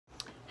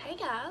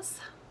guys,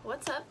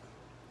 what's up?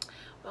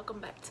 Welcome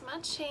back to my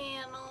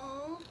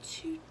channel.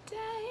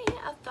 Today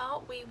I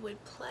thought we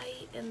would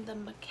play in the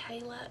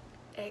Mikayla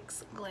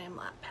X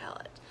Glamlite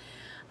palette.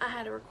 I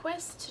had a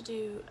request to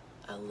do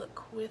a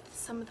look with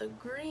some of the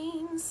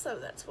greens, so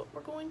that's what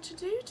we're going to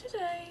do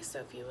today. So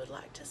if you would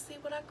like to see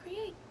what I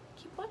create,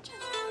 keep watching.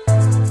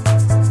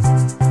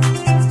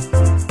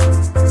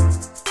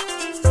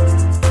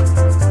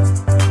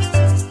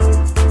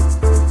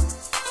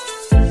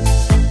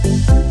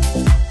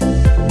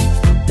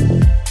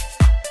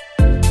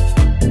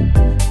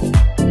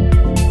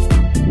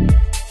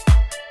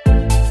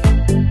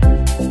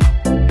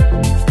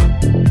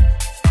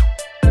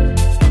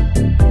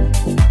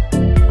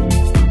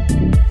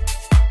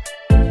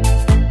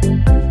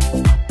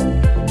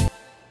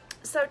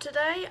 So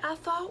today I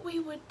thought we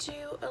would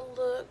do a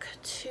look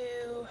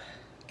to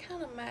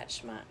kind of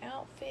match my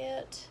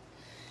outfit.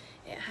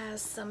 It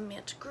has some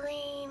mint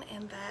green,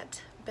 and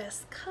that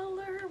best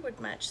color would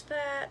match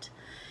that.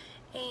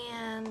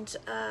 And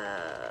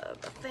I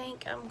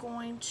think I'm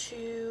going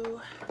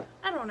to,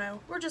 I don't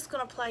know, we're just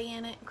going to play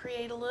in it and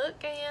create a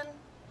look and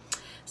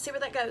see where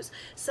that goes.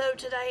 So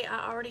today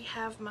I already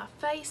have my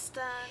face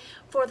done.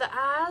 For the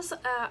eyes,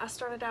 I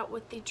started out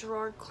with the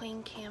Gerard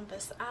Clean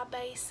Canvas Eye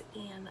Base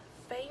in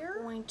Fair.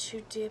 I'm going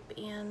to dip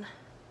in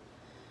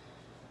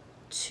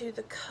to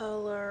the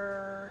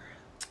color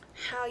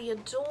How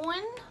You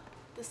Doing,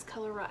 this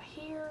color right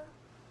here.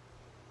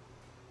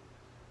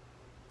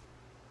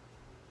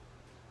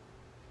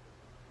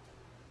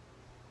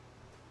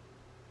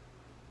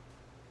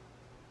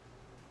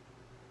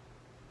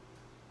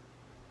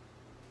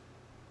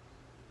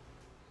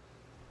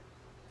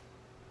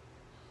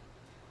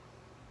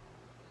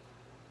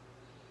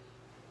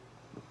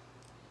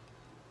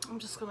 I'm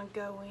just going to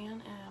go in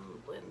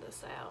and blend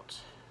this out.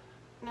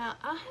 Now,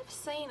 I have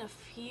seen a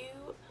few,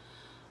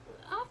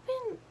 I've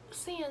been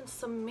seeing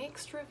some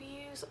mixed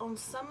reviews on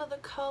some of the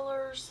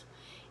colors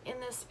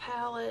in this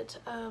palette,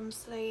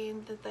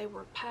 saying that they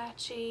were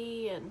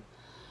patchy, and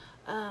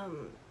a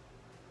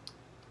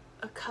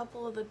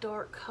couple of the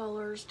dark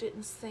colors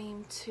didn't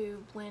seem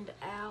to blend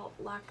out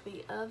like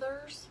the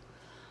others.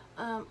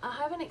 I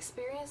haven't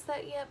experienced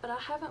that yet, but I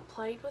haven't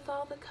played with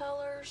all the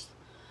colors.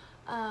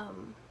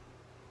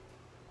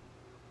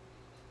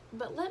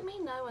 But let me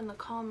know in the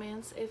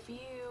comments if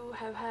you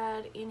have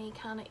had any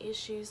kind of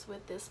issues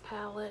with this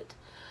palette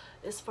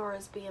as far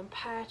as being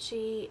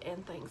patchy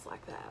and things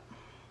like that.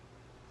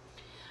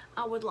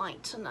 I would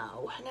like to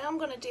know. Now I'm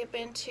going to dip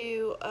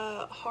into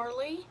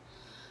Harley,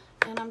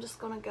 and I'm just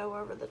going to go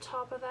over the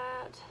top of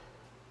that.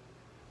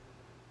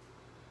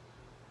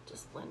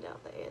 Just blend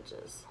out the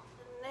edges.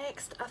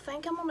 Next, I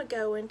think I'm going to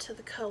go into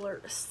the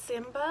color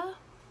Simba.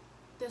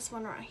 This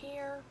one right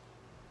here.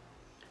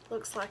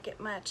 Looks like it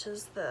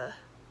matches the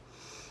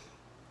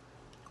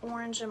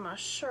orange in my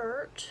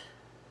shirt,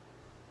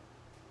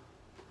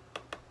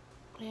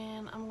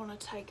 and I'm going to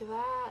take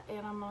that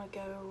and I'm going to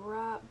go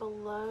right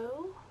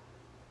below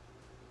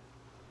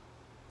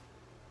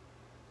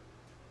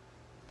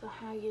the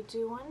How You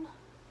Doing.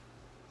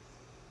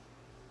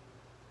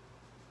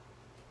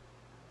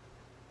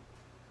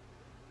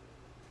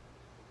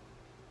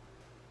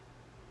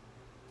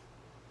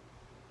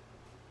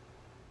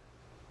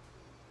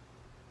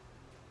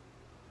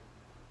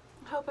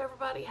 Hope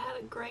everybody had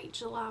a great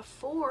July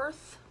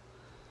 4th.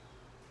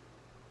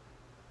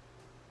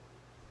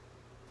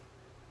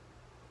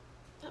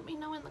 Let me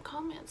know in the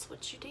comments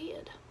what you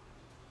did.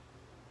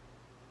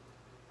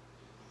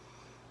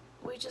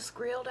 We just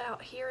grilled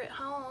out here at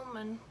home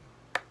and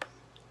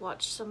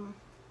watched some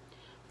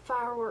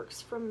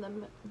fireworks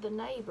from the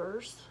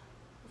neighbors.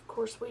 Of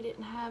course, we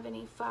didn't have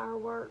any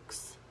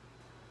fireworks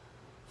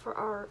for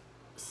our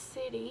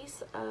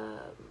cities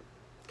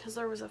because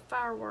there was a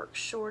fireworks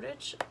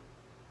shortage.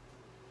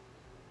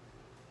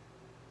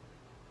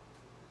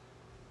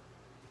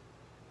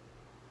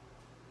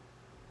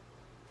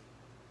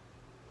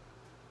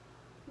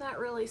 That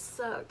really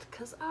sucked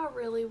because I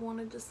really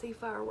wanted to see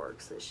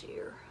fireworks this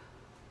year.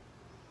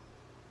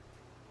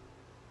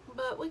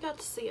 But we got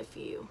to see a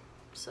few,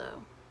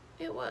 so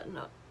it wasn't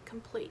a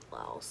complete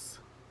loss.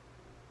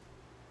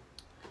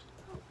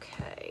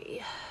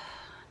 Okay,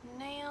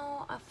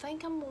 now I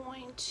think I'm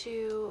going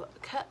to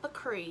cut the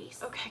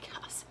crease. Okay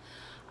guys,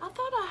 I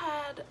thought I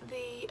had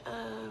the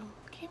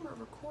camera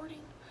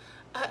recording.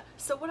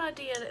 So what I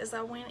did is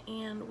I went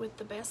in with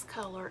the best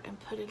color and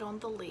put it on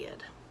the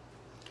lid.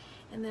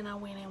 And then I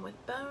went in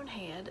with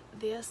Bonehead,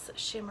 this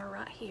shimmer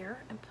right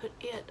here, and put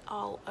it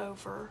all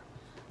over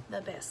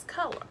the best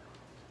color.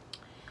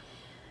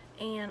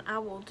 And I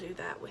will do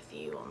that with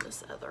you on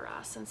this other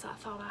eye since I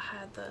thought I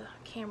had the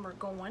camera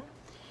going.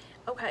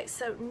 Okay,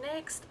 so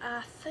next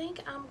I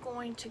think I'm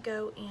going to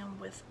go in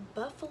with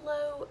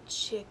Buffalo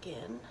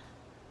Chicken.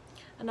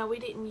 I know we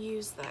didn't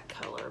use that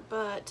color,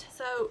 but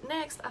so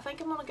next I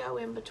think I'm going to go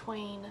in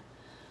between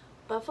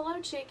Buffalo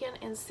Chicken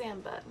and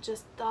Simba,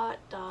 just dot,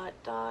 dot,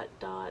 dot,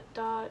 dot,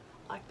 dot,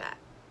 like that.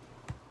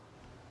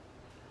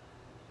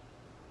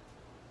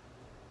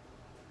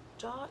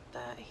 Dot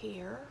that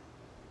here.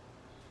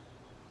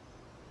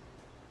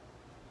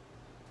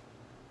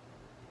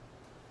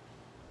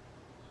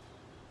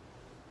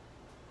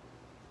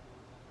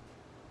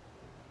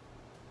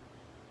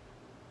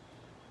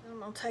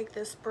 gonna take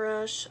this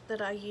brush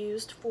that I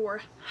used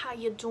for How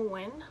You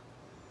Doing,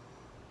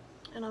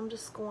 and I'm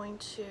just going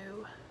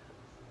to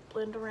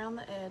blend around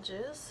the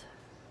edges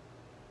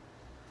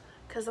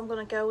because I'm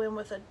going to go in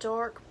with a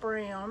dark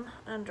brown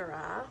under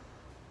eye.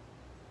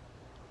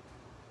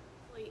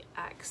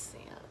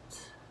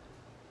 Accent.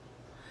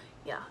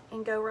 Yeah,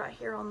 and go right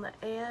here on the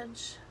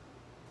edge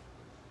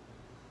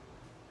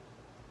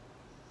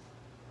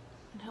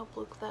and help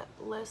look that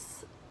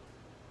less.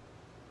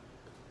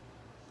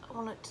 I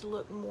want it to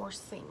look more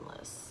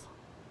seamless,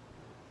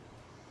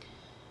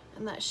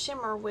 and that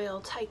shimmer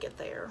will take it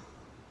there.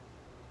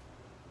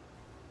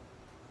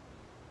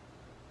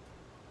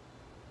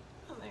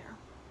 There.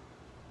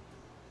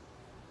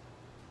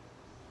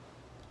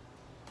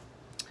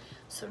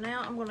 So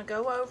now I'm going to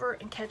go over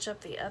and catch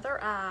up the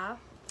other eye,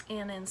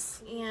 and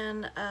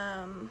in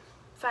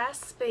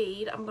fast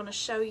speed I'm going to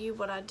show you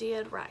what I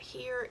did right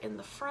here in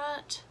the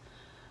front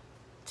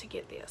to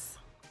get this.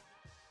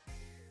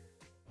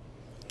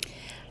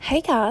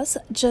 Hey guys,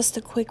 just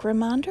a quick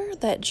reminder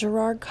that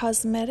Gerard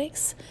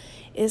Cosmetics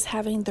is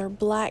having their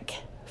Black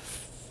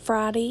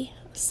Friday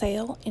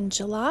sale in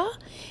July.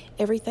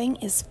 Everything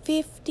is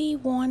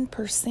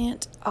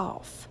 51%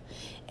 off,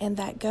 and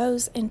that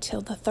goes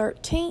until the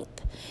 13th.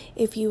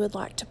 If you would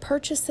like to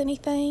purchase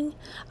anything,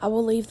 I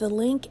will leave the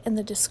link in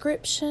the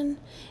description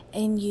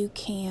and you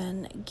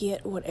can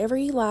get whatever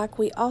you like.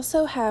 We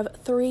also have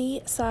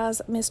 3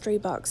 size mystery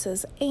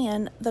boxes,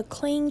 and the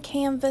clean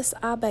canvas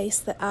eye base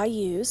that I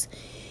use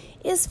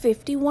is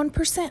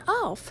 51%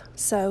 off,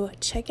 so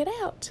check it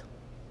out.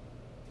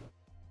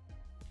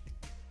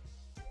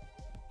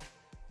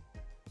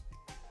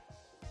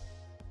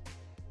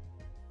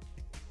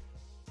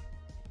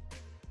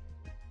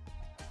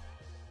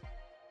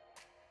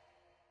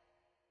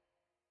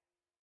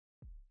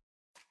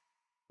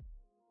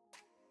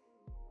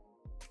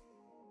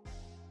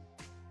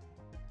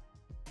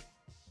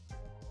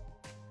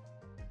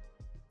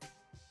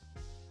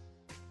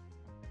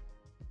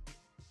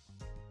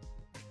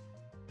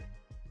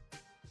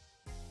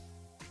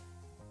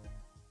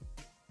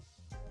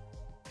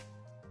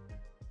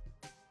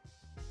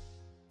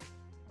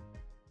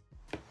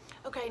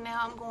 Okay, now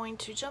I'm going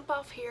to jump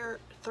off here,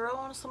 throw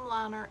on some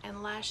liner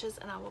and lashes,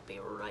 and I will be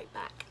right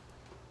back.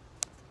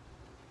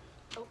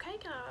 Okay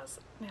guys,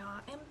 now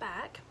I am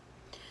back.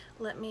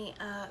 Let me,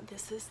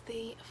 this is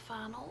the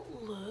final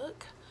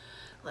look.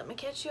 Let me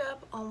catch you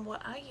up on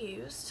what I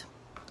used.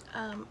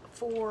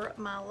 For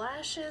my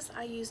lashes,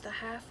 I used a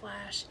half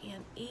lash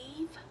in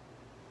Eve.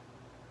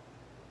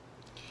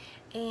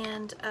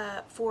 And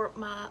for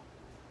my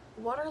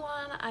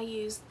waterline, I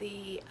used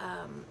the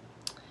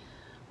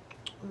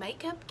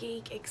Makeup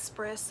Geek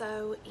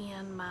Espresso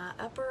in my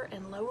upper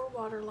and lower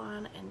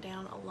waterline and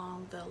down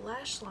along the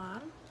lash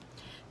line.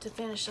 To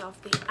finish off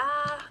the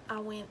eye, I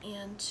went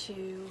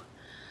into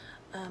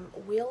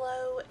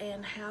Willow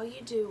and How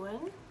You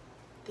Doing,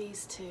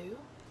 these two,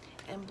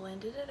 and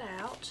blended it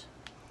out.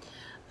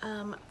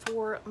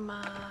 For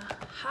my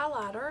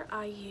highlighter,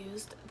 I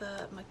used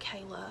the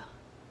Mikayla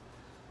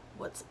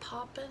What's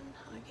Poppin',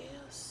 I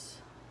guess.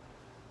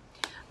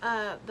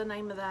 The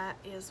name of that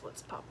is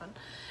What's Poppin'.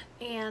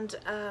 And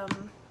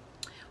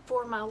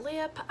for my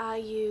lip, I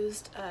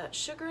used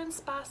Sugar and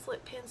Spice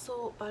Lip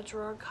Pencil by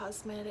Gerard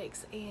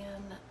Cosmetics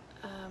in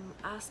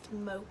Iced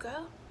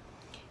Mocha.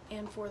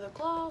 And for the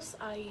gloss,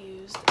 I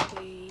used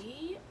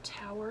the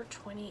Tower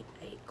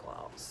 28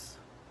 gloss.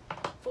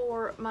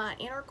 For my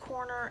inner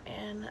corner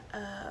and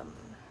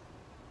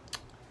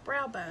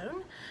brow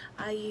bone,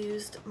 I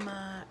used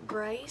my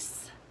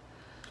Grace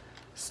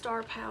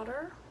Star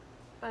Powder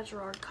by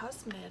Gerard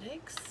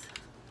Cosmetics.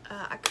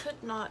 I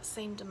could not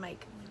seem to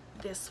make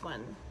this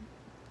one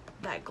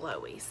that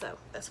glowy, so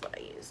that's what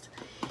I used.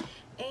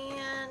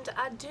 And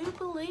I do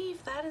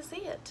believe that is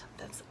it.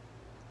 That's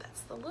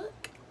the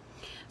look.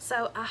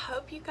 So I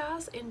hope you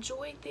guys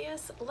enjoyed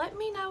this. Let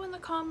me know in the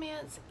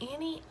comments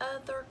any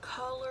other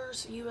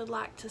colors you would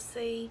like to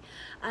see.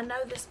 I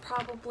know this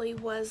probably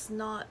was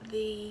not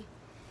the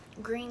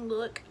green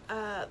look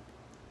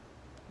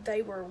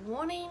they were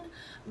wanting,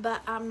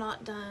 but I'm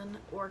not done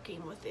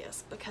working with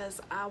this because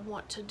I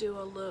want to do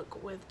a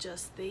look with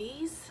just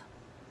these,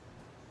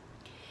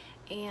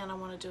 and I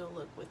want to do a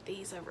look with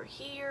these over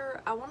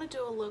here. I want to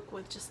do a look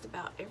with just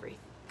about every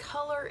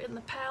color in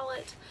the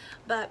palette,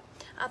 but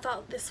I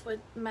thought this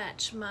would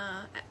match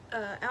my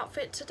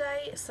outfit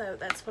today, so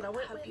that's what I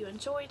went with. Hope you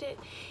enjoyed it.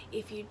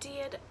 If you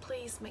did,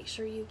 please make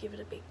sure you give it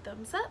a big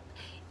thumbs up,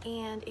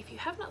 and if you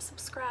have not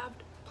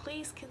subscribed,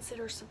 please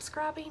consider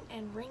subscribing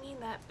and ringing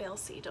that bell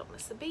so you don't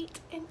miss a beat,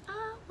 and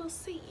I will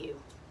see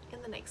you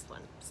in the next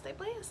one. Stay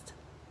blessed.